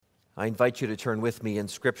I invite you to turn with me in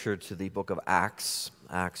Scripture to the book of Acts,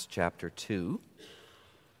 Acts chapter 2.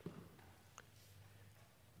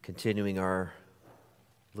 Continuing our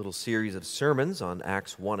little series of sermons on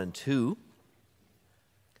Acts 1 and 2.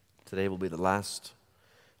 Today will be the last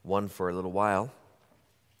one for a little while.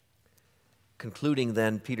 Concluding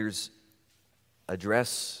then Peter's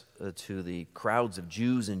address to the crowds of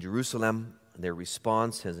Jews in Jerusalem, their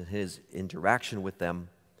response and his interaction with them.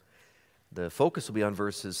 The focus will be on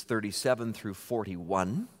verses 37 through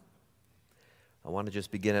 41. I want to just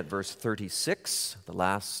begin at verse 36, the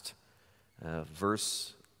last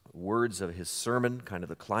words of his sermon, kind of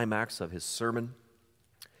the climax of his sermon.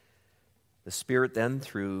 The Spirit then,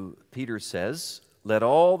 through Peter, says, "Let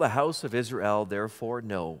all the house of Israel therefore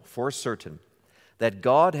know for certain that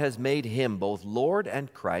God has made him both Lord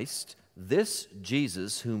and Christ, this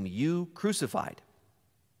Jesus whom you crucified."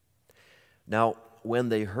 Now, when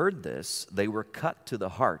they heard this, they were cut to the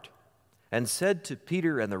heart and said to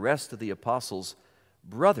Peter and the rest of the apostles,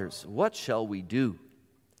 "Brothers, what shall we do?"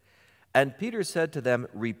 And Peter said to them,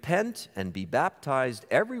 "Repent and be baptized,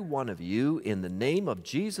 every one of you, in the name of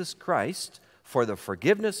Jesus Christ, for the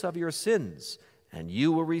forgiveness of your sins, and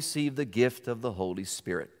you will receive the gift of the Holy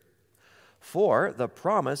Spirit. For the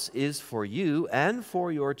promise is for you and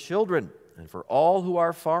for your children, and for all who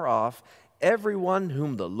are far off, everyone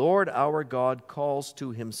whom the Lord our God calls to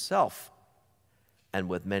himself." And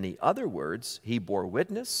with many other words he bore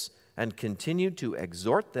witness and continued to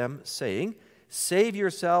exhort them, saying, "Save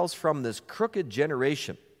yourselves from this crooked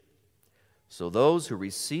generation." So those who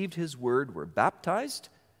received his word were baptized,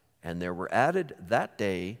 and there were added that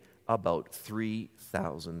day about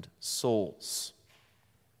 3,000 souls.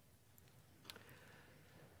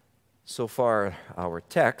 So far, our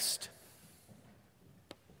text.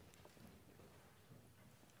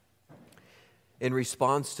 In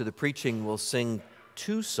response to the preaching, we'll sing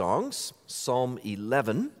two songs. Psalm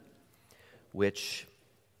 11, which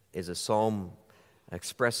is a psalm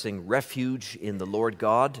expressing refuge in the Lord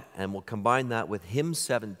God, and we'll combine that with hymn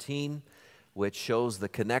 17, which shows the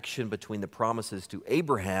connection between the promises to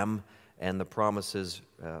Abraham and the promises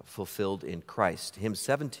fulfilled in Christ. Hymn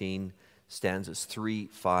 17, stanzas 3,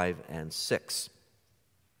 5, and 6.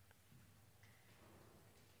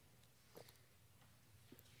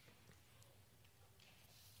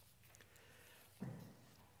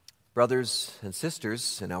 Brothers and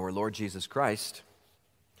sisters in our Lord Jesus Christ,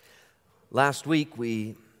 last week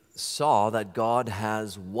we saw that God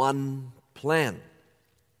has one plan.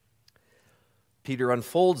 Peter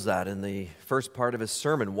unfolds that in the first part of his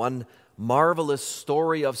sermon, one marvelous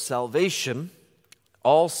story of salvation,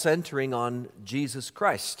 all centering on Jesus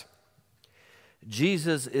Christ.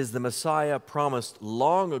 Jesus is the Messiah promised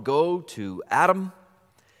long ago to Adam,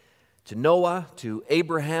 to Noah, to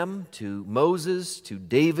Abraham, to Moses, to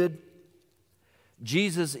David.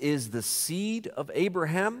 Jesus is the seed of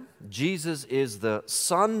Abraham. Jesus is the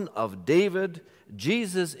son of David.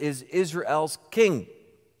 Jesus is Israel's king.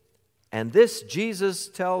 And this Jesus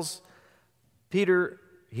tells Peter,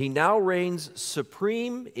 he now reigns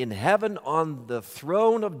supreme in heaven on the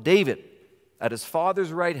throne of David at his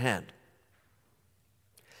Father's right hand.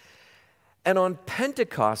 And on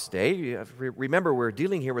Pentecost Day, remember we're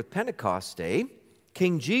dealing here with Pentecost Day,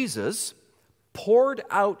 King Jesus poured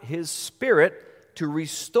out his Spirit to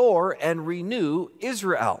restore and renew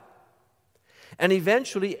Israel, and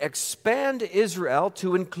eventually expand Israel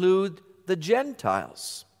to include the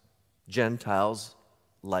Gentiles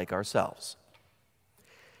like ourselves.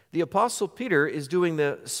 The Apostle Peter is doing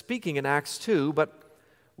the speaking in Acts 2, but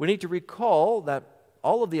we need to recall that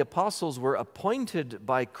all of the apostles were appointed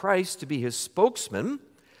by Christ to be his spokesman,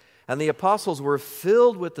 and the apostles were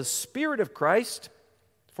filled with the Spirit of Christ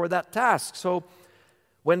for that task. So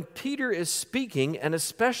when Peter is speaking, and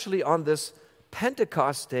especially on this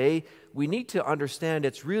Pentecost Day, we need to understand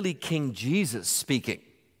it's really King Jesus speaking.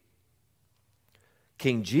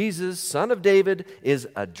 King Jesus, son of David, is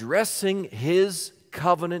addressing his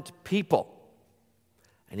covenant people.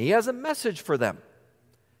 And he has a message for them,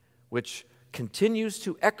 which continues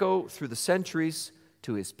to echo through the centuries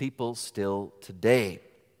to his people still today.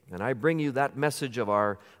 And I bring you that message of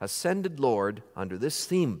our ascended Lord under this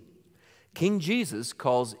theme. King Jesus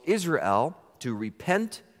calls Israel to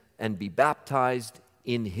repent and be baptized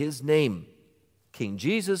in his name. King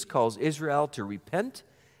Jesus calls Israel to repent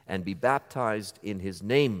and be baptized in his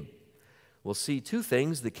name. We'll see two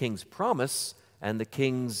things, the king's promise and the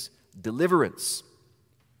king's deliverance.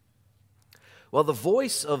 Well, the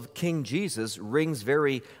voice of King Jesus rings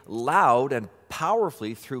very loud and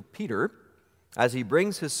powerfully through Peter as he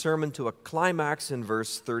brings his sermon to a climax in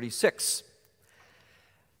verse 36.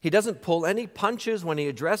 He doesn't pull any punches when he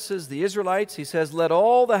addresses the Israelites. He says, "Let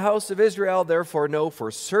all the house of Israel therefore know for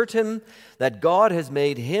certain that God has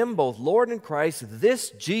made him both Lord and Christ, this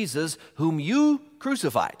Jesus whom you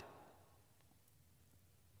crucified."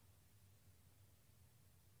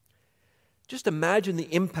 Just imagine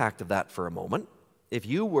the impact of that for a moment if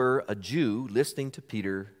you were a Jew listening to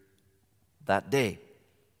Peter that day.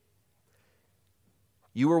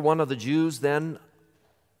 You were one of the Jews then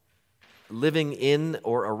living in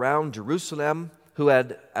or around Jerusalem who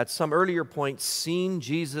had at some earlier point seen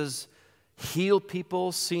Jesus heal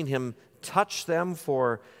people, seen him touch them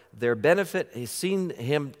for their benefit, he's seen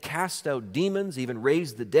him cast out demons, even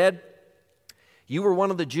raise the dead. You were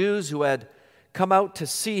one of the Jews who had come out to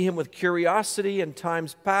see him with curiosity in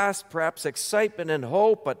times past, perhaps excitement and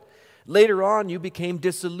hope, but later on you became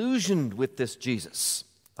disillusioned with this Jesus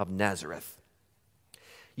of Nazareth.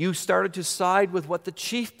 You started to side with what the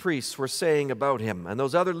chief priests were saying about him, and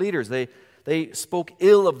those other leaders, they spoke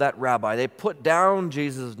ill of that rabbi. They put down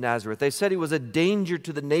Jesus of Nazareth. They said he was a danger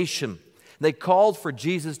to the nation. They called for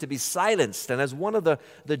Jesus to be silenced, and as one of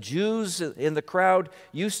the Jews in the crowd,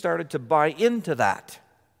 you started to buy into that.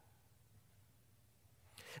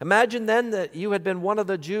 Imagine then that you had been one of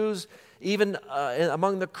the Jews, even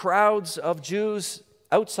among the crowds of Jews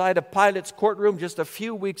outside of Pilate's courtroom just a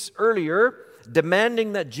few weeks earlier,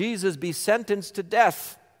 demanding that Jesus be sentenced to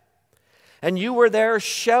death. And you were there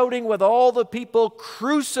shouting with all the people,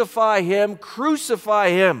 "Crucify him, crucify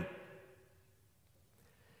him."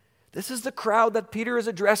 This is the crowd that Peter is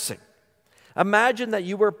addressing. Imagine that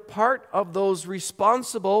you were part of those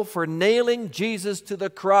responsible for nailing Jesus to the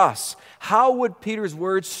cross. How would Peter's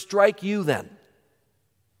words strike you then?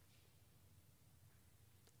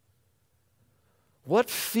 What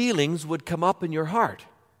feelings would come up in your heart?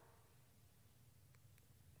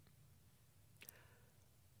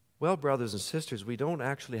 Well, brothers and sisters, we don't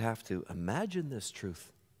actually have to imagine this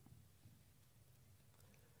truth.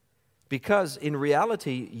 Because in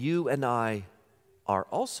reality, you and I are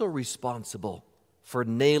also responsible for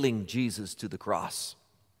nailing Jesus to the cross.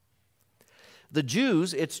 The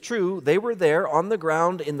Jews, it's true, they were there on the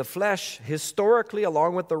ground in the flesh historically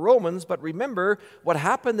along with the Romans, but remember, what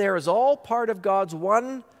happened there is all part of God's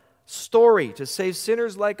one story to save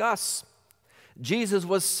sinners like us. Jesus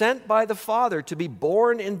was sent by the Father to be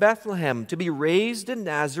born in Bethlehem, to be raised in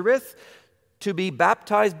Nazareth, to be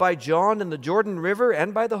baptized by John in the Jordan River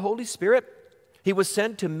and by the Holy Spirit. He was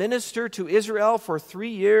sent to minister to Israel for 3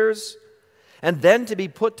 years and then to be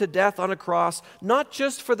put to death on a cross, not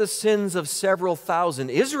just for the sins of several thousand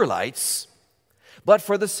Israelites, but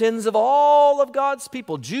for the sins of all of God's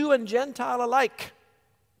people, Jew and Gentile alike.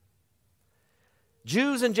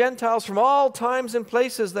 Jews and Gentiles from all times and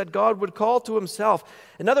places that God would call to himself.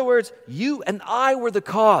 In other words, you and I were the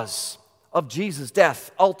cause of Jesus'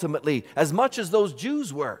 death, ultimately, as much as those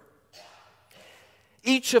Jews were.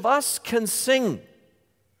 Each of us can sing,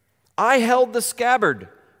 "I held the scabbard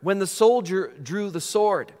when the soldier drew the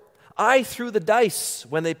sword. I threw the dice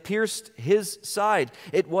when they pierced his side."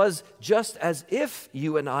 It was just as if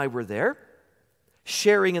you and I were there,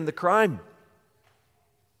 sharing in the crime.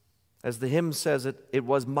 As the hymn says it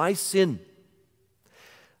was my sin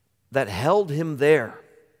that held him there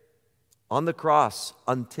on the cross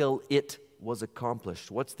until it was accomplished.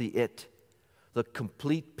 What's the it? The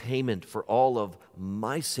complete payment for all of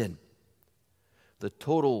my sin, the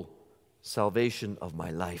total salvation of my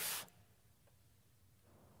life.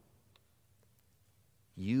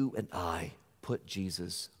 You and I put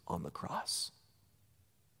Jesus on the cross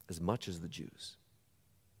as much as the Jews.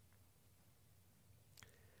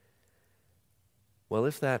 Well,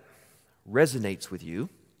 if that resonates with you,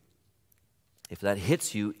 if that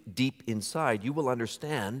hits you deep inside, you will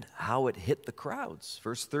understand how it hit the crowds.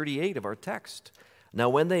 Verse 38 of our text. "Now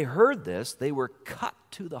when they heard this, they were cut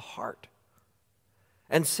to the heart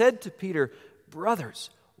and said to Peter, 'Brothers,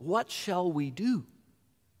 what shall we do?'"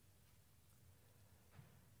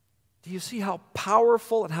 Do you see how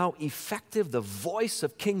powerful and how effective the voice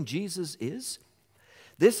of King Jesus is?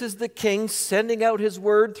 This is the King sending out his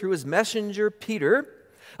word through his messenger Peter,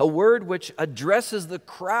 a word which addresses the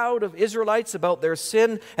crowd of Israelites about their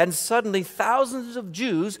sin, and suddenly thousands of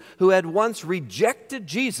Jews who had once rejected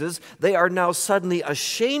Jesus, they are now suddenly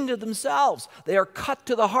ashamed of themselves. They are cut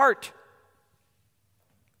to the heart.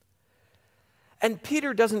 And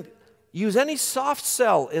Peter doesn't use any soft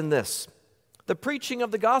sell in this. The preaching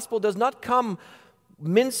of the gospel does not come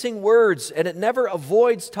mincing words, and it never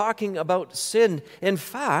avoids talking about sin. In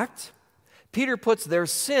fact, Peter puts their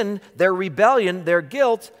sin, their rebellion, their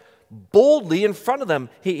guilt boldly in front of them.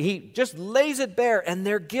 He just lays it bare, and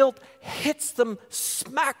their guilt hits them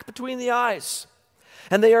smack between the eyes.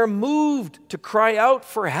 And they are moved to cry out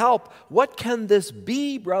for help. What can this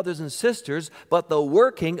be, brothers and sisters, but the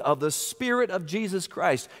working of the Spirit of Jesus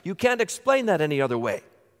Christ? You can't explain that any other way.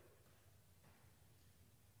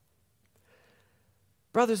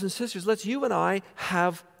 Brothers and sisters, let's you and I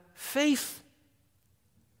have faith.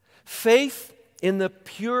 Faith in the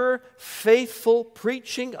pure, faithful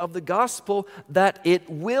preaching of the gospel that it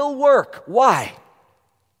will work. Why?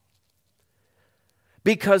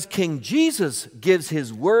 Because King Jesus gives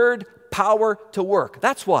his word power to work.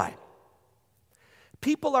 That's why.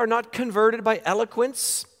 People are not converted by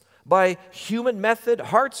eloquence, by human method.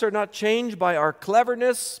 Hearts are not changed by our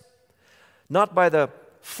cleverness, not by the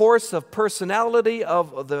force of personality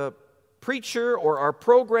of the preacher or our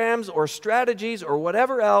programs or strategies or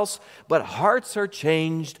whatever else, but hearts are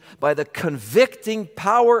changed by the convicting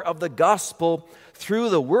power of the gospel through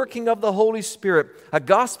the working of the Holy Spirit. A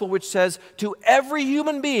gospel which says to every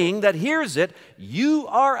human being that hears it, you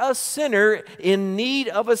are a sinner in need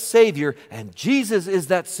of a Savior, and Jesus is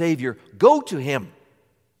that Savior. Go to Him.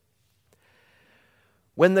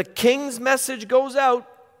 When the King's message goes out,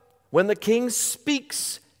 when the King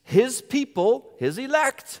speaks, His people, His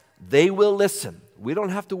elect, they will listen. We don't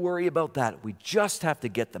have to worry about that. We just have to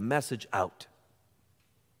get the message out.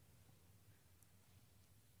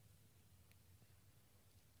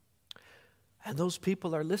 And those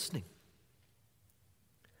people are listening.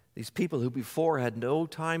 These people who before had no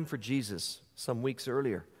time for Jesus some weeks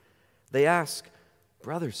earlier, they ask,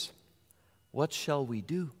 brothers, what shall we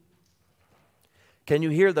do? Can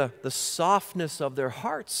you hear the softness of their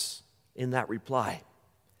hearts in that reply?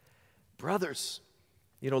 Brothers,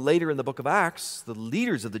 later in the book of Acts, the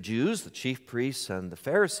leaders of the Jews, the chief priests and the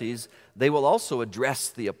Pharisees, they will also address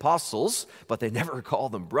the apostles, but they never call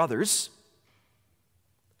them brothers.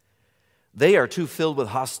 They are too filled with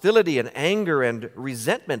hostility and anger and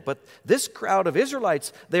resentment. But this crowd of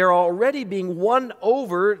Israelites, they are already being won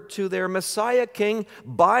over to their Messiah King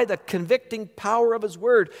by the convicting power of His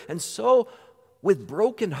word. And so, with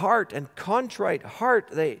broken heart and contrite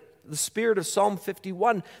heart, the spirit of Psalm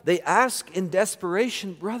 51, they ask in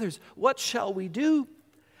desperation, brothers, what shall we do?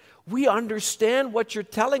 We understand what you're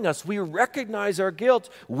telling us. We recognize our guilt.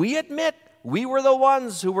 We admit we were the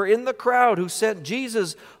ones who were in the crowd who sent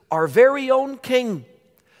Jesus, our very own King,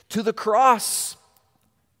 to the cross.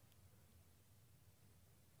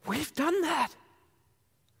 We've done that.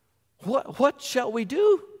 What shall we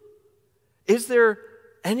do? Is there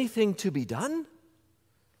anything to be done?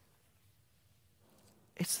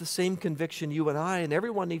 It's the same conviction you and I and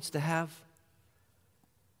everyone needs to have.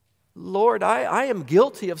 Lord, I am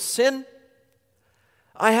guilty of sin.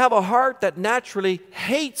 I have a heart that naturally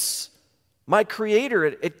hates my Creator.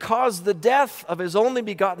 It caused the death of His only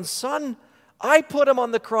begotten Son. I put Him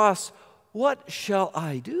on the cross. What shall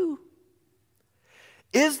I do?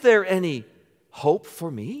 Is there any hope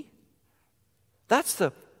for me? That's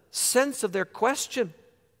the sense of their question.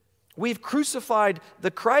 We've crucified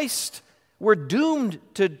the Christ. We're doomed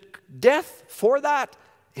to death for that.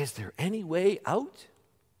 Is there any way out?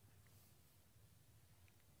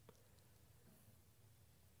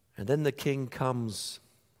 And then the King comes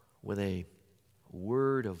with a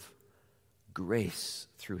word of grace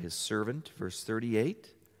through His servant. Verse 38,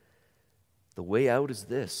 the way out is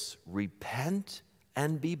this: repent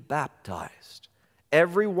and be baptized,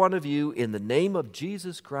 every one of you, in the name of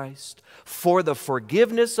Jesus Christ, for the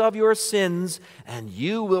forgiveness of your sins, and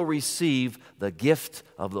you will receive the gift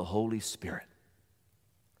of the Holy Spirit.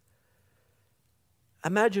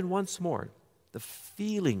 Imagine once more the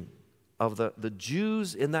feeling of the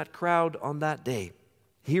Jews in that crowd on that day,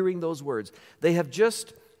 hearing those words. They have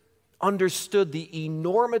just understood the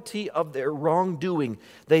enormity of their wrongdoing.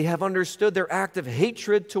 They have understood their act of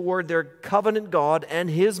hatred toward their covenant God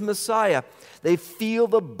and His Messiah. They feel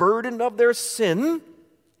the burden of their sin.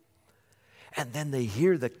 And then they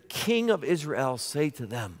hear the King of Israel say to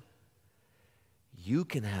them, you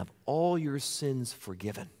can have all your sins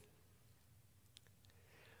forgiven.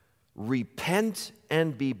 Repent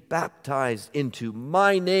and be baptized into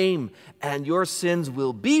my name, and your sins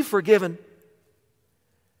will be forgiven.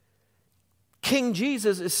 King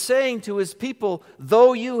Jesus is saying to His people,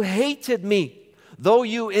 though you hated me, though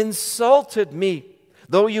you insulted me,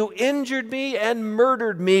 though you injured me and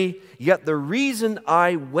murdered me, yet the reason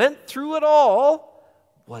I went through it all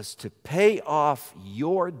was to pay off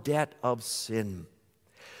your debt of sin.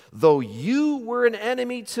 Though you were an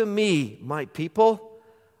enemy to me, my people,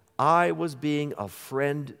 I was being a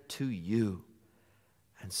friend to you.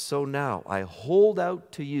 And so now I hold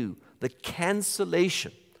out to you the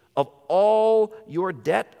cancellation of all your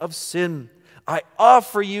debt of sin. I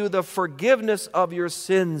offer you the forgiveness of your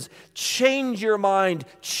sins. Change your mind,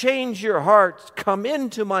 change your heart, come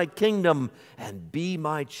into my kingdom and be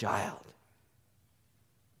my child.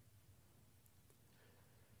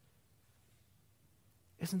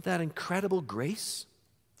 Isn't that incredible grace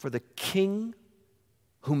for the king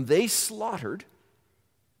whom they slaughtered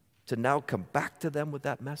to now come back to them with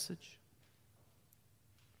that message?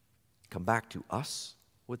 Come back to us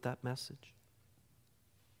with that message?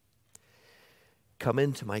 Come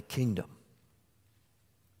into my kingdom.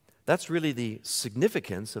 That's really the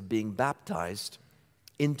significance of being baptized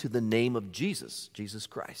into the name of Jesus, Jesus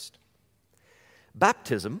Christ.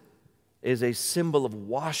 Baptism is a symbol of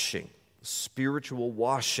washing, spiritual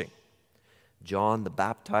washing. John the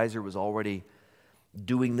baptizer was already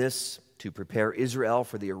doing this to prepare Israel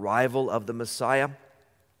for the arrival of the Messiah.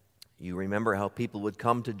 You remember how people would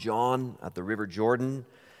come to John at the River Jordan,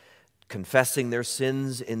 confessing their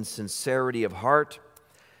sins in sincerity of heart,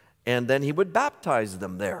 and then he would baptize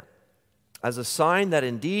them there as a sign that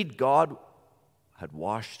indeed God had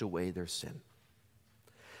washed away their sin.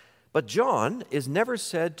 But John is never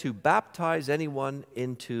said to baptize anyone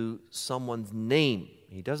into someone's name.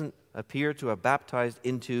 He doesn't appear to have baptized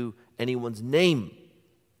into anyone's name.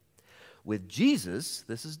 With Jesus,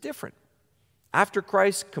 this is different. After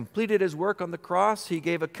Christ completed his work on the cross, he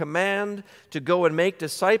gave a command to go and make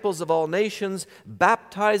disciples of all nations,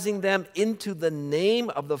 baptizing them into the name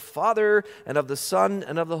of the Father and of the Son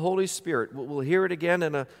and of the Holy Spirit. We'll hear it again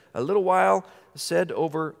in a little while, said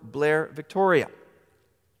over Blair, Victoria.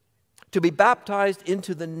 To be baptized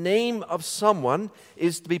into the name of someone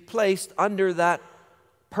is to be placed under that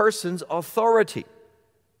person's authority.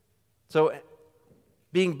 So,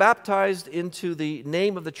 being baptized into the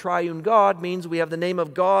name of the triune God means we have the name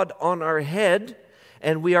of God on our head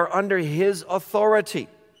and we are under his authority.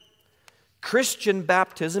 Christian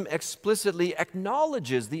baptism explicitly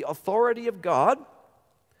acknowledges the authority of God,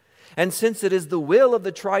 and since it is the will of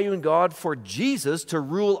the triune God for Jesus to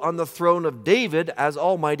rule on the throne of David as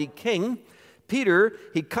Almighty King, Peter,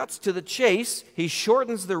 he cuts to the chase. He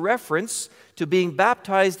shortens the reference to being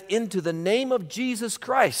baptized into the name of Jesus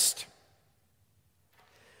Christ.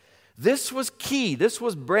 This was key. This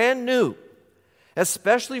was brand new,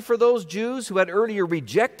 especially for those Jews who had earlier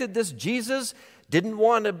rejected this Jesus, didn't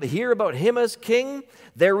want to hear about him as king.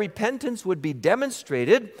 Their repentance would be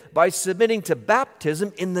demonstrated by submitting to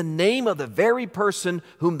baptism in the name of the very person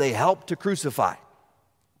whom they helped to crucify.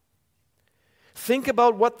 Think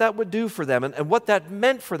about what that would do for them and what that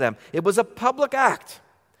meant for them. It was a public act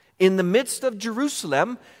in the midst of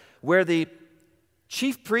Jerusalem where the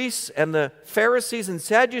chief priests and the Pharisees and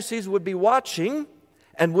Sadducees would be watching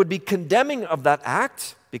and would be condemning of that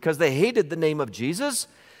act because they hated the name of Jesus.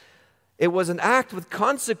 It was an act with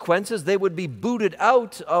consequences. They would be booted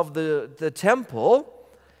out of the temple.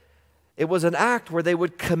 It was an act where they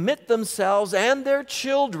would commit themselves and their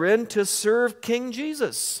children to serve King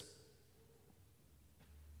Jesus,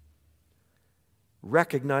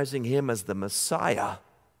 recognizing him as the Messiah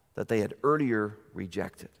that they had earlier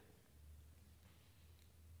rejected.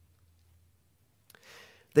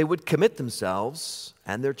 They would commit themselves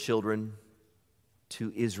and their children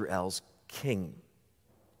to Israel's king.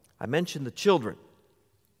 I mentioned the children.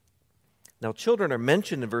 Now, children are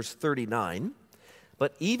mentioned in verse 39,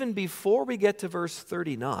 but even before we get to verse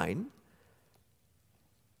 39,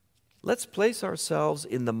 let's place ourselves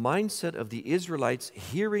in the mindset of the Israelites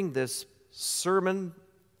hearing this sermon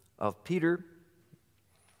of Peter.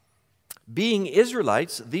 Being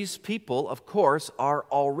Israelites, these people, of course, are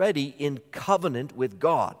already in covenant with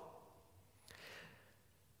God.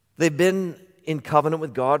 They've been in covenant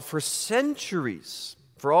with God for centuries.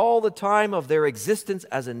 For all the time of their existence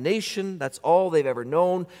as a nation, that's all they've ever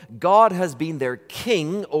known. God has been their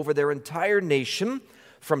king over their entire nation,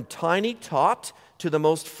 from tiny tot to the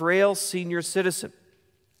most frail senior citizen.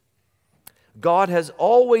 God has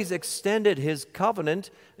always extended his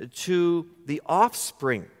covenant to the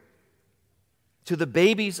offspring, to the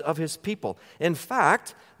babies of his people. In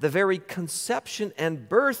fact, the very conception and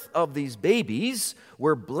birth of these babies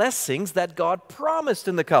were blessings that God promised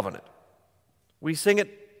in the covenant. We sing it,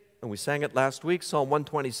 and we sang it last week, Psalm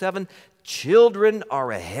 127, children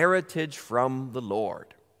are a heritage from the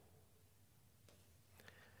Lord.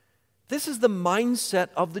 This is the mindset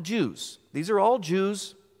of the Jews. These are all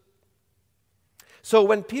Jews. So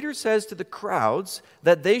when Peter says to the crowds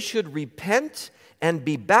that they should repent and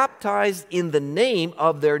be baptized in the name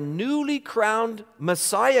of their newly crowned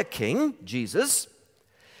Messiah King, Jesus,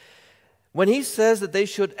 when he says that they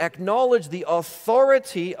should acknowledge the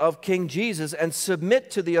authority of King Jesus and submit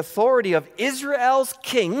to the authority of Israel's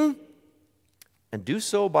king, and do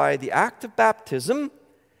so by the act of baptism,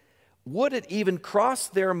 would it even cross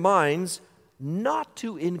their minds not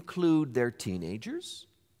to include their teenagers,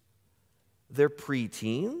 their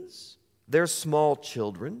preteens, their small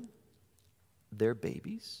children, their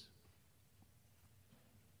babies?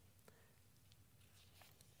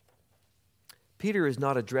 Peter is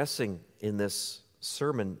not addressing in this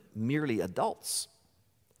sermon merely adults.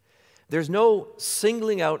 There's no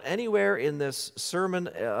singling out anywhere in this sermon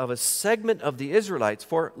of a segment of the Israelites,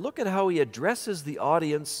 for look at how he addresses the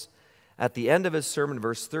audience at the end of his sermon,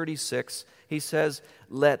 verse 36. He says,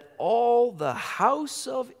 "Let all the house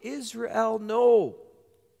of Israel know."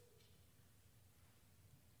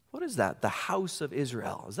 What is that, the house of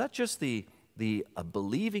Israel? Is that just the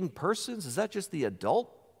believing persons? Is that just the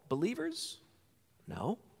adult believers?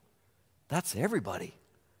 No, that's everybody.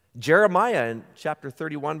 Jeremiah in chapter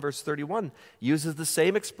 31, verse 31, uses the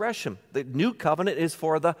same expression. The new covenant is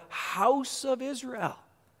for the house of Israel.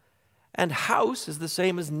 And house is the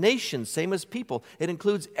same as nation, same as people. It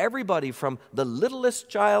includes everybody from the littlest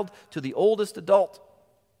child to the oldest adult.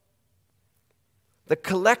 The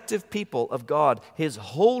collective people of God, His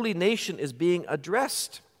holy nation, is being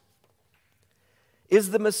addressed.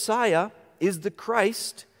 Is the Messiah, is the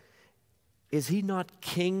Christ, is He not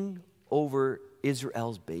king over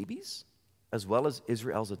Israel's babies as well as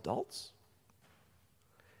Israel's adults?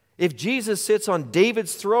 If Jesus sits on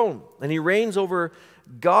David's throne and He reigns over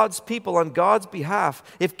God's people on God's behalf,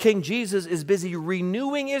 if King Jesus is busy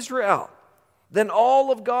renewing Israel, then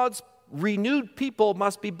all of God's renewed people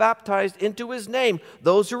must be baptized into His name,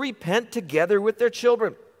 those who repent together with their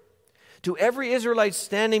children. To every Israelite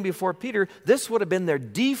standing before Peter, this would have been their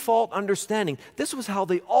default understanding. This was how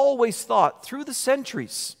they always thought through the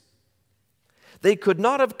centuries. They could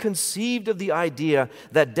not have conceived of the idea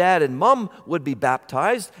that dad and mom would be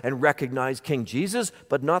baptized and recognize King Jesus,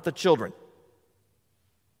 but not the children.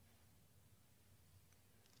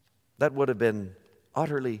 That would have been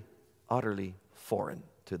utterly, utterly foreign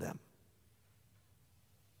to them.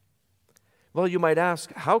 Well, you might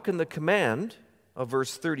ask, how can the command of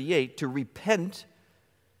verse 38 to repent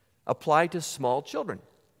apply to small children?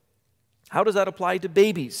 How does that apply to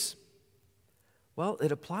babies? Well,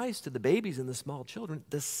 it applies to the babies and the small children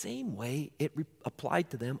the same way it applied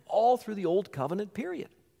to them all through the Old Covenant period,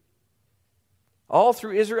 all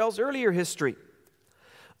through Israel's earlier history.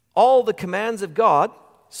 All the commands of God,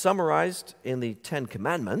 summarized in the Ten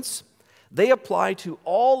Commandments, they apply to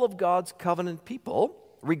all of God's covenant people,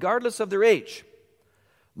 regardless of their age.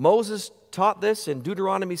 Moses taught this in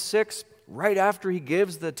Deuteronomy 6, right after he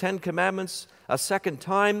gives the Ten Commandments a second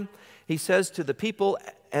time. He says to the people,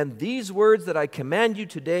 "And these words that I command you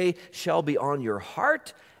today shall be on your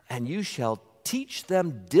heart, and you shall teach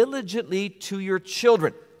them diligently to your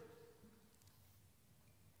children.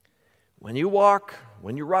 When you walk,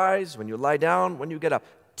 when you rise, when you lie down, when you get up,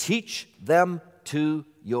 teach them to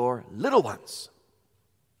your little ones."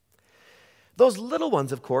 Those little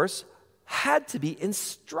ones, of course, had to be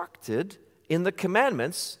instructed in the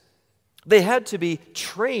commandments. They had to be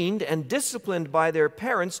trained and disciplined by their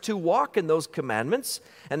parents to walk in those commandments.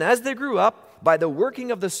 And as they grew up, by the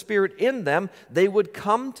working of the Spirit in them, they would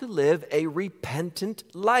come to live a repentant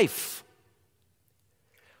life.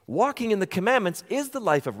 Walking in the commandments is the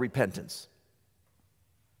life of repentance.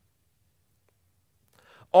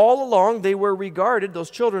 All along, those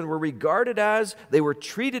children were regarded as, they were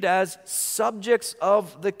treated as subjects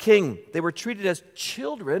of the king. They were treated as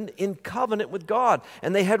children in covenant with God.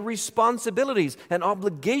 And they had responsibilities and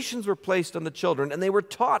obligations were placed on the children. And they were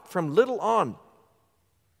taught from little on.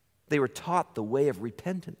 They were taught the way of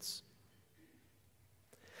repentance.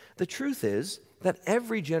 The truth is that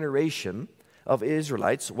every generation of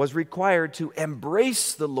Israelites was required to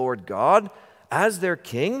embrace the Lord God as their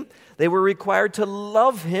king. They were required to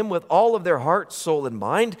love Him with all of their heart, soul, and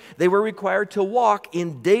mind. They were required to walk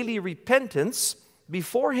in daily repentance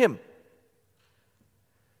before Him.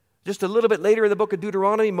 Just a little bit later in the book of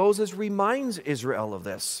Deuteronomy, Moses reminds Israel of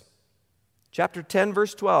this. Chapter 10,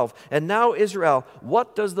 verse 12. "And now, Israel,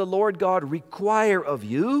 what does the Lord God require of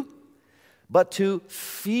you? But to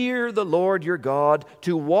fear the Lord your God,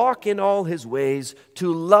 to walk in all His ways,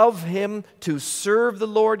 to love Him, to serve the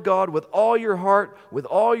Lord God with all your heart, with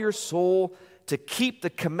all your soul, to keep the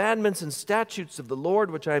commandments and statutes of the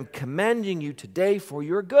Lord, which I am commanding you today for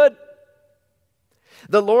your good.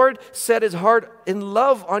 The Lord set His heart in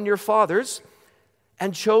love on your fathers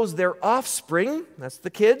and chose their offspring," that's the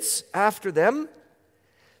kids, "after them.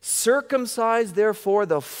 Circumcise therefore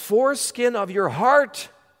the foreskin of your heart,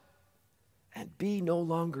 and be no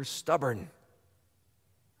longer stubborn."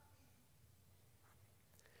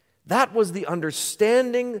 That was the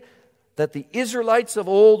understanding that the Israelites of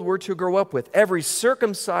old were to grow up with. Every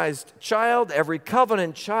circumcised child, every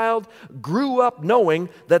covenant child grew up knowing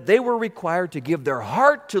that they were required to give their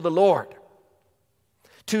heart to the Lord,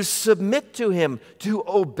 to submit to Him, to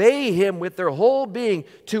obey Him with their whole being,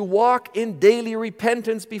 to walk in daily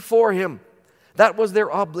repentance before Him. That was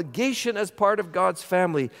their obligation as part of God's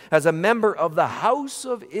family, as a member of the house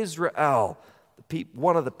of Israel,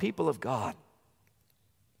 one of the people of God.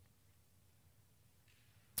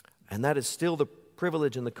 And that is still the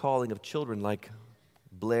privilege and the calling of children like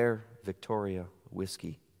Blair Victoria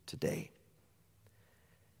Whiskey today.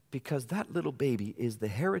 Because that little baby is the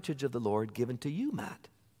heritage of the Lord given to you, Matt,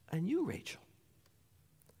 and you, Rachel.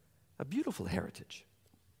 A beautiful heritage.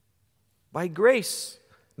 By grace,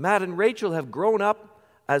 Matt and Rachel have grown up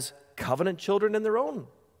as covenant children in their own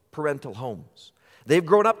parental homes. They've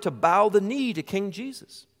grown up to bow the knee to King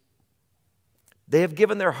Jesus. They have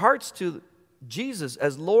given their hearts to Jesus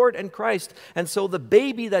as Lord and Christ. And so the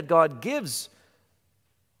baby that God gives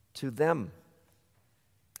to them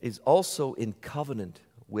is also in covenant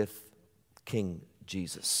with King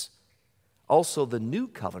Jesus. Also the new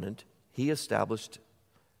covenant He established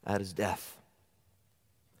at His death.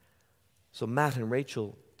 So Matt and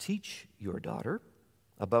Rachel, teach your daughter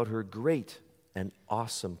about her great and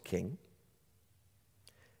awesome King.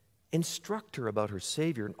 Instruct her about her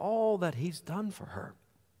Savior and all that He's done for her,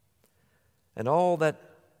 and all that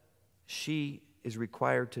she is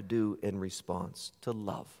required to do in response, to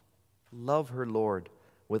love. Love her Lord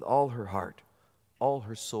with all her heart, all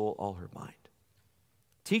her soul, all her mind.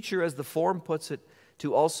 Teach her, as the form puts it,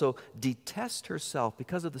 to also detest herself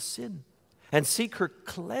because of the sin and seek her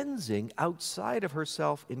cleansing outside of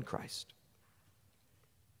herself in Christ.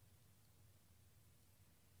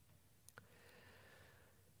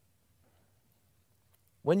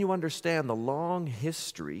 When you understand the long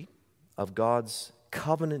history of God's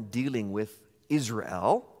covenant dealing with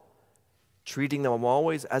Israel, treating them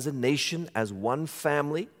always as a nation, as one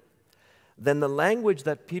family, then the language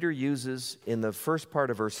that Peter uses in the first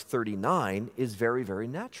part of verse 39 is very, very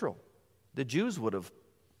natural. The Jews would have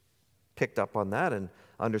picked up on that and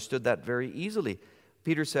understood that very easily.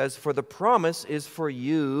 Peter says, "For the promise is for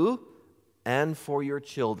you and for your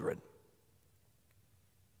children."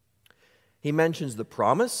 He mentions the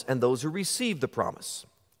promise and those who receive the promise.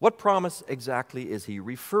 What promise exactly is he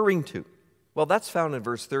referring to? Well, that's found in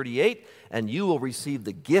verse 38, "And you will receive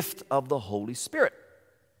the gift of the Holy Spirit."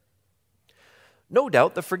 No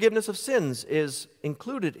doubt the forgiveness of sins is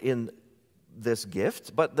included in this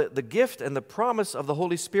gift, but the gift and the promise of the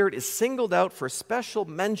Holy Spirit is singled out for special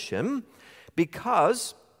mention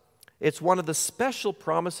because it's one of the special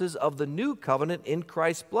promises of the new covenant in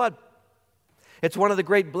Christ's blood. It's one of the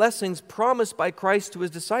great blessings promised by Christ to His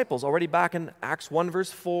disciples, already back in Acts 1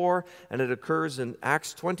 verse 4, and it occurs in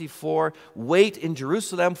Acts 24. "Wait in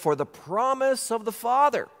Jerusalem for the promise of the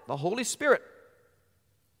Father," the Holy Spirit.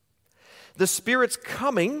 The Spirit's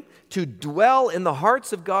coming to dwell in the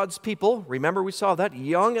hearts of God's people. Remember, we saw that,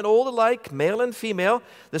 young and old alike, male and female.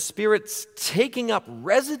 The Spirit's taking up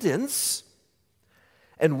residence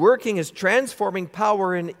and working His transforming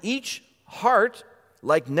power in each heart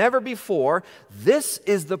like never before. This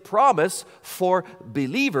is the promise for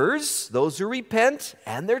believers, those who repent,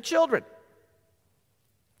 and their children.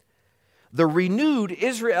 The renewed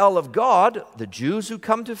Israel of God, the Jews who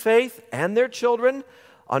come to faith, and their children,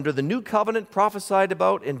 under the new covenant prophesied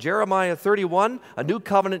about in Jeremiah 31, a new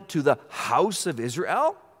covenant to the house of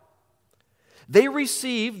Israel, they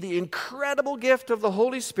receive the incredible gift of the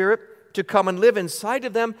Holy Spirit to come and live inside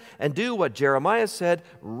of them and do what Jeremiah said,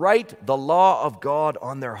 write the law of God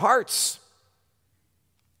on their hearts.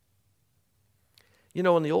 You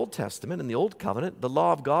know, in the Old Testament, in the Old Covenant, the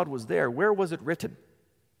law of God was there. Where was it written?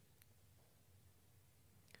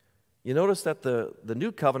 You notice that the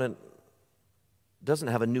New Covenant doesn't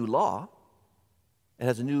have a new law. It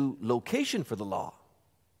has a new location for the law.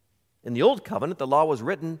 In the Old Covenant, the law was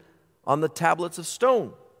written on the tablets of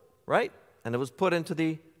stone, right? And it was put into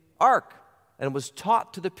the ark, and it was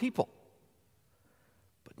taught to the people.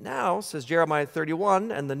 But now, says Jeremiah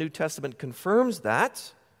 31, and the New Testament confirms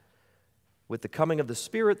that, with the coming of the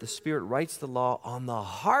Spirit writes the law on the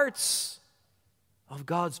hearts of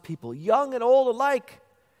God's people, young and old alike.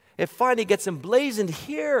 It finally gets emblazoned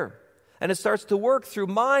here, and it starts to work through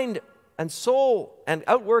mind and soul and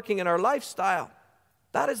outworking in our lifestyle.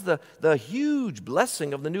 That is the huge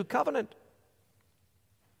blessing of the new covenant.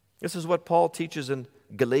 This is what Paul teaches in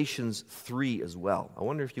Galatians 3 as well. I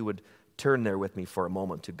wonder if you would turn there with me for a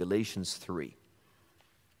moment to Galatians 3.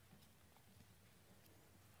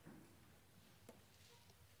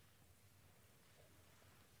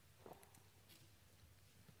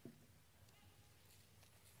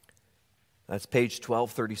 That's page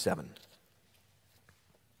 1237.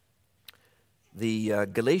 The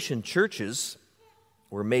Galatian churches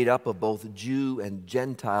were made up of both Jew and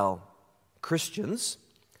Gentile Christians.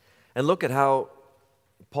 And look at how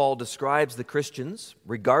Paul describes the Christians,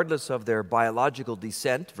 regardless of their biological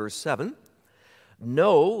descent, verse 7.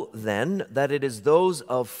 Know then that it is those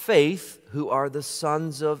of faith who are the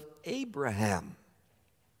sons of Abraham.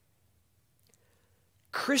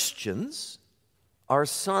 Christians are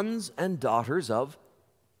sons and daughters of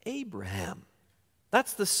Abraham.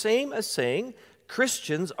 That's the same as saying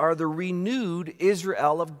Christians are the renewed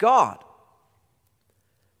Israel of God.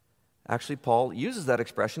 Actually, Paul uses that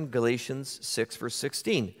expression, Galatians 6, verse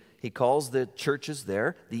 16. He calls the churches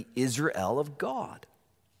there the Israel of God.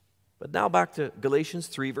 But now back to Galatians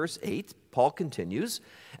 3, verse 8, Paul continues,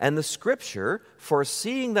 and the Scripture,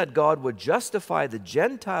 foreseeing that God would justify the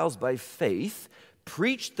Gentiles by faith,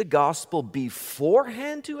 preached the gospel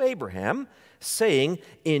beforehand to Abraham, saying,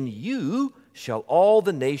 in you shall all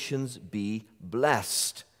the nations be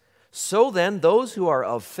blessed. So then, those who are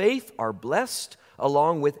of faith are blessed,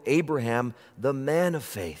 along with Abraham, the man of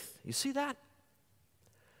faith. You see that?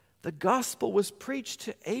 The gospel was preached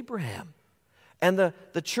to Abraham. And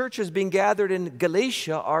the churches being gathered in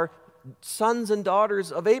Galatia are sons and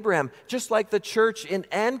daughters of Abraham. Just like the church in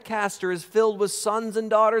Ancaster is filled with sons and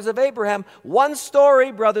daughters of Abraham. One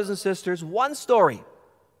story, brothers and sisters, one story.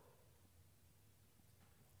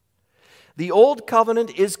 The old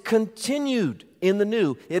covenant is continued in the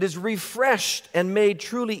new. It is refreshed and made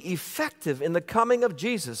truly effective in the coming of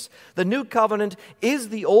Jesus. The new covenant is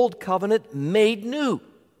the old covenant made new.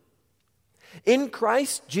 In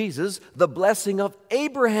Christ Jesus, the blessing of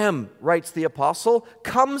Abraham, writes the apostle,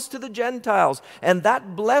 comes to the Gentiles. And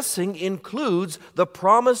that blessing includes the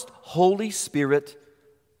promised Holy Spirit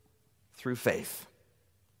through faith.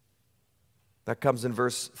 That comes in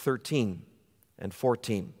verse 13 and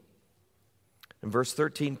 14. In verse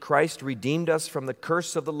 13, Christ redeemed us from the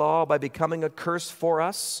curse of the law by becoming a curse for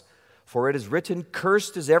us. For it is written,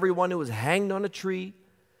 cursed is everyone who is hanged on a tree,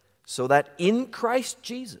 so that in Christ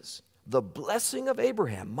Jesus the blessing of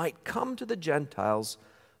Abraham might come to the Gentiles,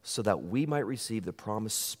 so that we might receive the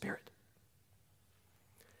promised Spirit.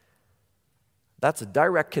 That's a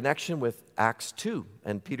direct connection with Acts 2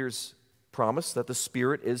 and Peter's promise that the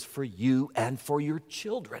Spirit is for you and for your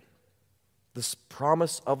children. This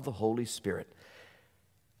promise of the Holy Spirit.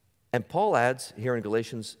 And Paul adds here in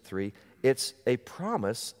Galatians 3, it's a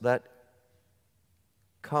promise that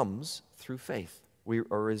comes through faith,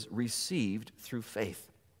 or is received through faith.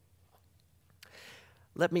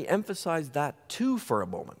 Let me emphasize that too for a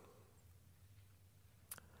moment.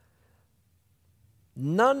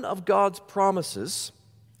 None of God's promises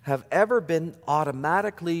have ever been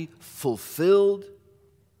automatically fulfilled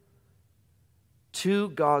to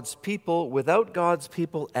God's people without God's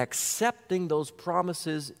people accepting those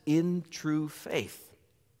promises in true faith.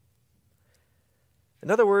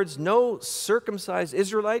 In other words, no circumcised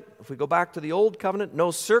Israelite, if we go back to the Old Covenant,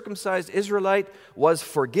 no circumcised Israelite was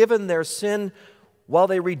forgiven their sin while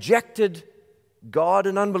they rejected God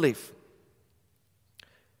in unbelief.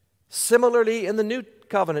 Similarly, in the New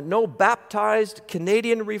Covenant, no baptized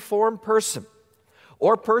Canadian Reformed person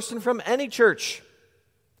or person from any church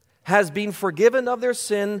has been forgiven of their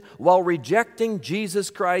sin while rejecting Jesus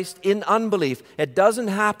Christ in unbelief. It doesn't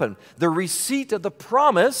happen. The receipt of the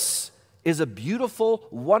promise is a beautiful,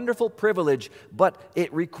 wonderful privilege, but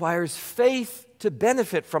it requires faith to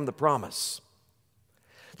benefit from the promise.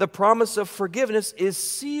 The promise of forgiveness is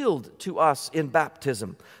sealed to us in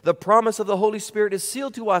baptism. The promise of the Holy Spirit is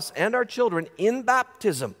sealed to us and our children in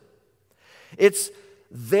baptism. It's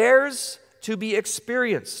theirs to be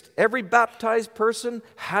experienced. Every baptized person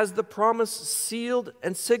has the promise sealed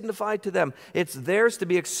and signified to them. It's theirs to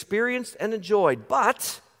be experienced and enjoyed.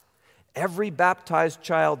 But every baptized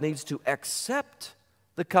child needs to accept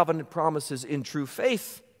the covenant promises in true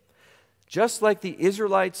faith. Just like the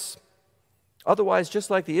Israelites,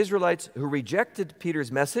 just like the Israelites who rejected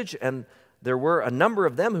Peter's message, and there were a number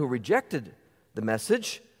of them who rejected the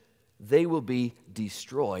message, they will be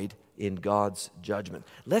destroyed in God's judgment.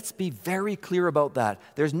 Let's be very clear about that.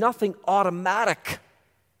 There's nothing automatic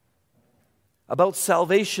about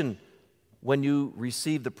salvation when you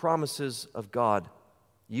receive the promises of God.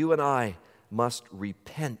 You and I must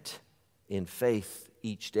repent in faith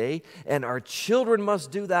each day, and our children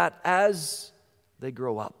must do that as they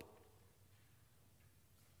grow up.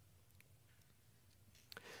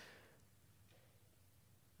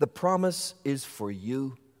 The promise is for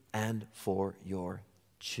you and for your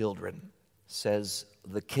children, says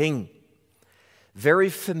the King. Very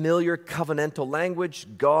familiar covenantal language.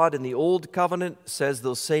 God in the Old Covenant says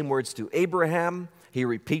those same words to Abraham. He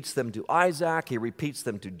repeats them to Isaac. He repeats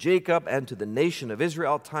them to Jacob and to the nation of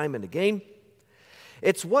Israel time and again.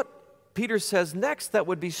 It's what Peter says next that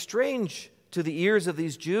would be strange to the ears of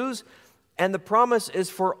these Jews. And the promise is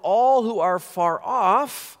for all who are far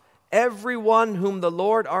off, everyone whom the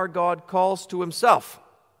Lord our God calls to himself.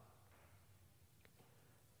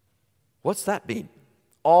 What's that mean?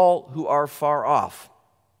 All who are far off.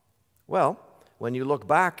 Well, when you look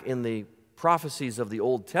back in the prophecies of the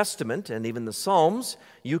Old Testament and even the Psalms,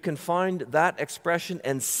 you can find that expression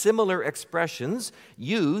and similar expressions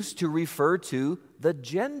used to refer to the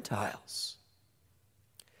Gentiles.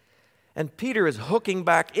 And Peter is hooking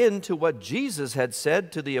back into what Jesus had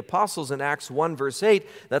said to the apostles in Acts 1 verse 8,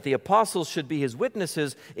 that the apostles should be his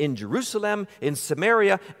witnesses in Jerusalem, in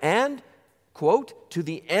Samaria, and, quote, to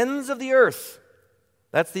the ends of the earth.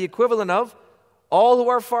 That's the equivalent of all who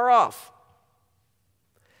are far off.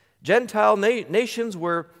 Gentile nations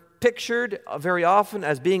were pictured very often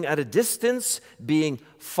as being at a distance, being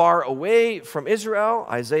far away from Israel.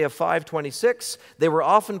 Isaiah 5:26. They were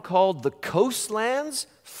often called the coastlands,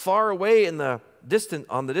 far away on the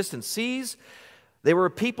distant seas. They were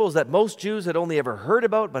peoples that most Jews had only ever heard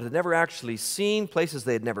about but had never actually seen, places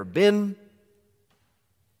they had never been.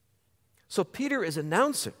 So Peter is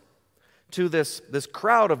announcing to this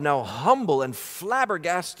crowd of now humble and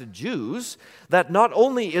flabbergasted Jews that not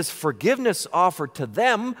only is forgiveness offered to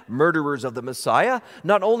them, murderers of the Messiah,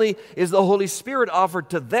 not only is the Holy Spirit offered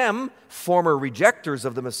to them, former rejectors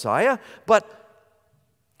of the Messiah, but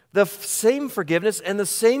the same forgiveness and the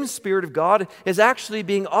same Spirit of God is actually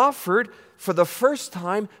being offered for the first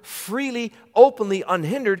time, freely, openly,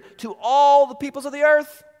 unhindered, to all the peoples of the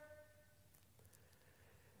earth.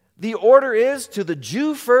 The order is to the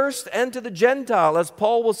Jew first and to the Gentile, as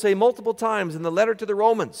Paul will say multiple times in the letter to the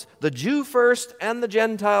Romans. The Jew first and the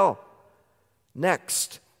Gentile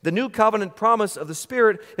next. The new covenant promise of the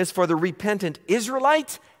Spirit is for the repentant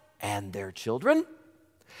Israelite and their children,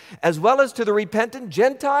 as well as to the repentant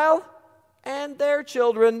Gentile and their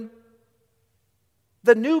children.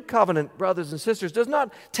 The new covenant, brothers and sisters, does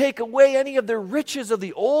not take away any of the riches of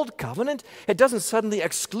the old covenant. It doesn't suddenly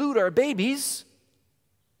exclude our babies.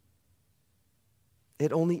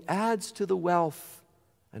 It only adds to the wealth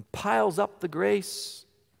and piles up the grace.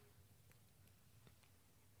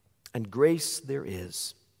 And grace there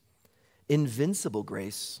is. Invincible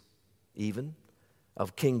grace, even,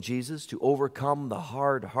 of King Jesus to overcome the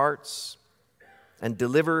hard hearts and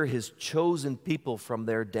deliver his chosen people from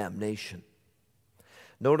their damnation.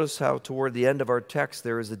 Notice how toward the end of our text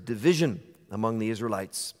there is a division among the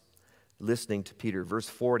Israelites listening to Peter. Verse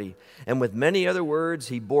 40, and with many other words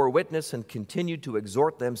he bore witness and continued to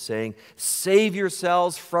exhort them, saying, save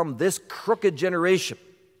yourselves from this crooked generation.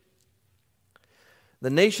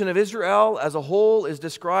 The nation of Israel as a whole is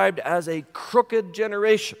described as a crooked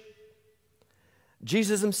generation.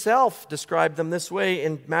 Jesus himself described them this way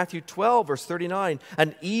in Matthew 12, verse 39.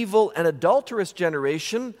 An evil and adulterous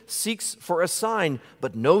generation seeks for a sign,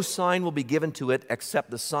 but no sign will be given to it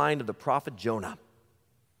except the sign of the prophet Jonah.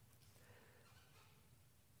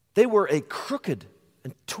 They were a crooked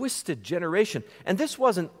and twisted generation. And this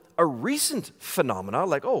wasn't a recent phenomenon,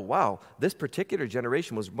 like, oh, wow, this particular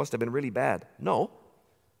generation must have been really bad. No.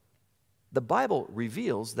 The Bible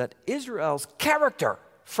reveals that Israel's character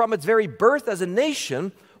from its very birth as a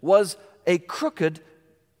nation was a crooked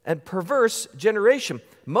and perverse generation.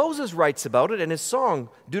 Moses writes about it in his song,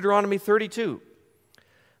 Deuteronomy 32.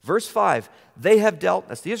 Verse 5, they have dealt,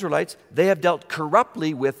 that's the Israelites, they have dealt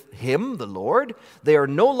corruptly with him, the Lord. They are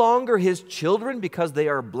no longer his children because they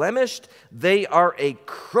are blemished. They are a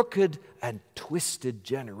crooked and twisted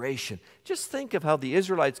generation. Just think of how the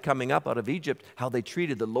Israelites coming up out of Egypt, how they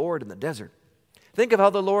treated the Lord in the desert. Think of how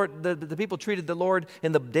the people treated the Lord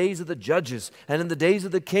in the days of the judges and in the days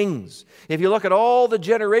of the kings. If you look at all the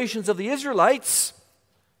generations of the Israelites,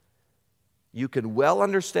 you can well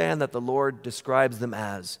understand that the Lord describes them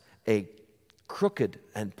as a crooked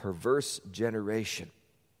and perverse generation.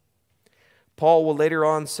 Paul will later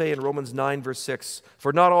on say in Romans 9, verse 6,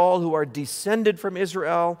 for not all who are descended from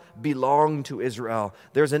Israel belong to Israel.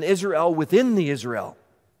 There's an Israel within the Israel.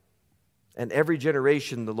 And every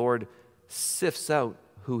generation the Lord sifts out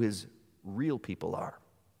who his real people are.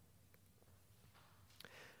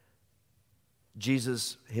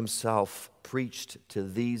 Jesus himself preached to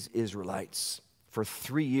these Israelites for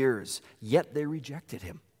 3 years, yet they rejected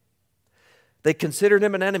him. They considered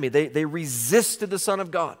him an enemy. They resisted the Son of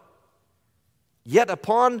God. Yet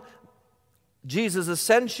upon Jesus'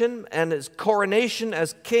 ascension and his coronation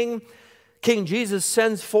as king, King Jesus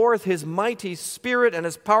sends forth his mighty Spirit and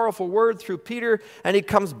his powerful word through Peter, and he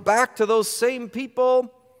comes back to those same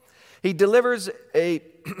people. He delivers a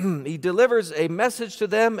message to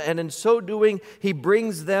them, and in so doing, he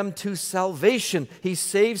brings them to salvation. He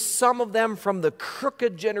saves some of them from the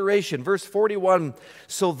crooked generation. Verse 41,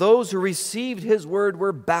 so those who received his word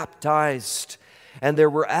were baptized, and there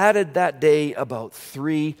were added that day about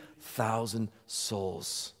 3,000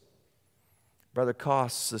 souls. Brother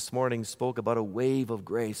Koss this morning spoke about a wave of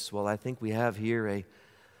grace. Well, I think we have here a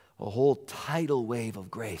whole tidal wave of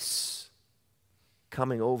grace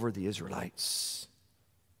coming over the Israelites.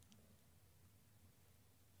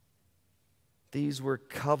 These were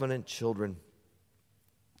covenant children,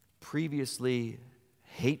 previously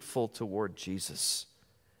hateful toward Jesus.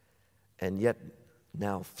 And yet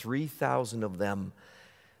now 3,000 of them,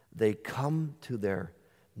 they come to their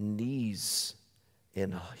knees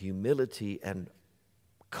in humility and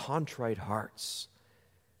contrite hearts.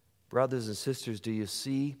 Brothers and sisters, do you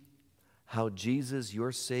see how Jesus,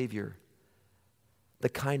 your Savior, the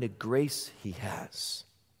kind of grace he has?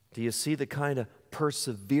 Do you see the kind of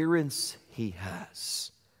perseverance he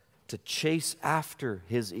has to chase after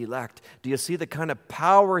his elect? Do you see the kind of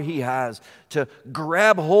power he has to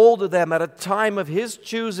grab hold of them at a time of his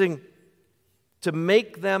choosing, to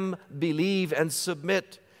make them believe and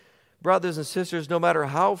submit? Brothers and sisters, no matter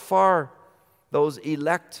how far those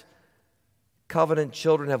elect covenant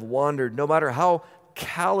children have wandered, no matter how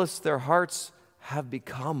callous their hearts have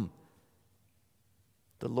become,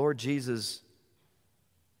 the Lord Jesus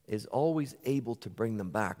is always able to bring them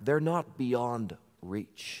back. They're not beyond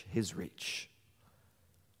reach, his reach.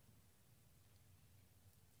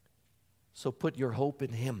 So put your hope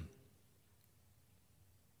in him.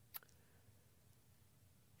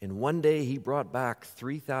 In one day, he brought back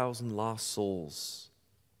 3,000 lost souls.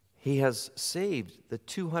 He has saved the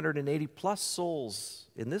 280 plus souls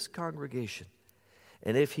in this congregation.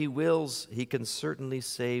 And if he wills, he can certainly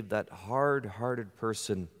save that hard-hearted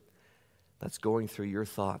person that's going through your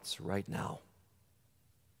thoughts right now.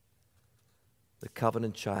 The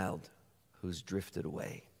covenant child who's drifted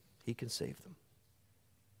away. He can save them.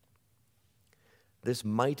 This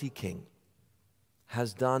mighty king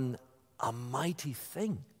has done a mighty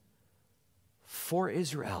thing for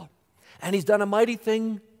Israel. And he's done a mighty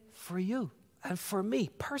thing for you and for me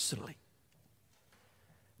personally.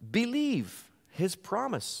 Believe his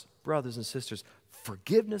promise, brothers and sisters.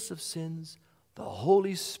 Forgiveness of sins, the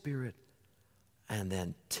Holy Spirit, and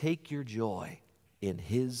then take your joy in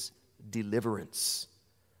his deliverance.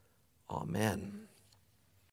 Amen.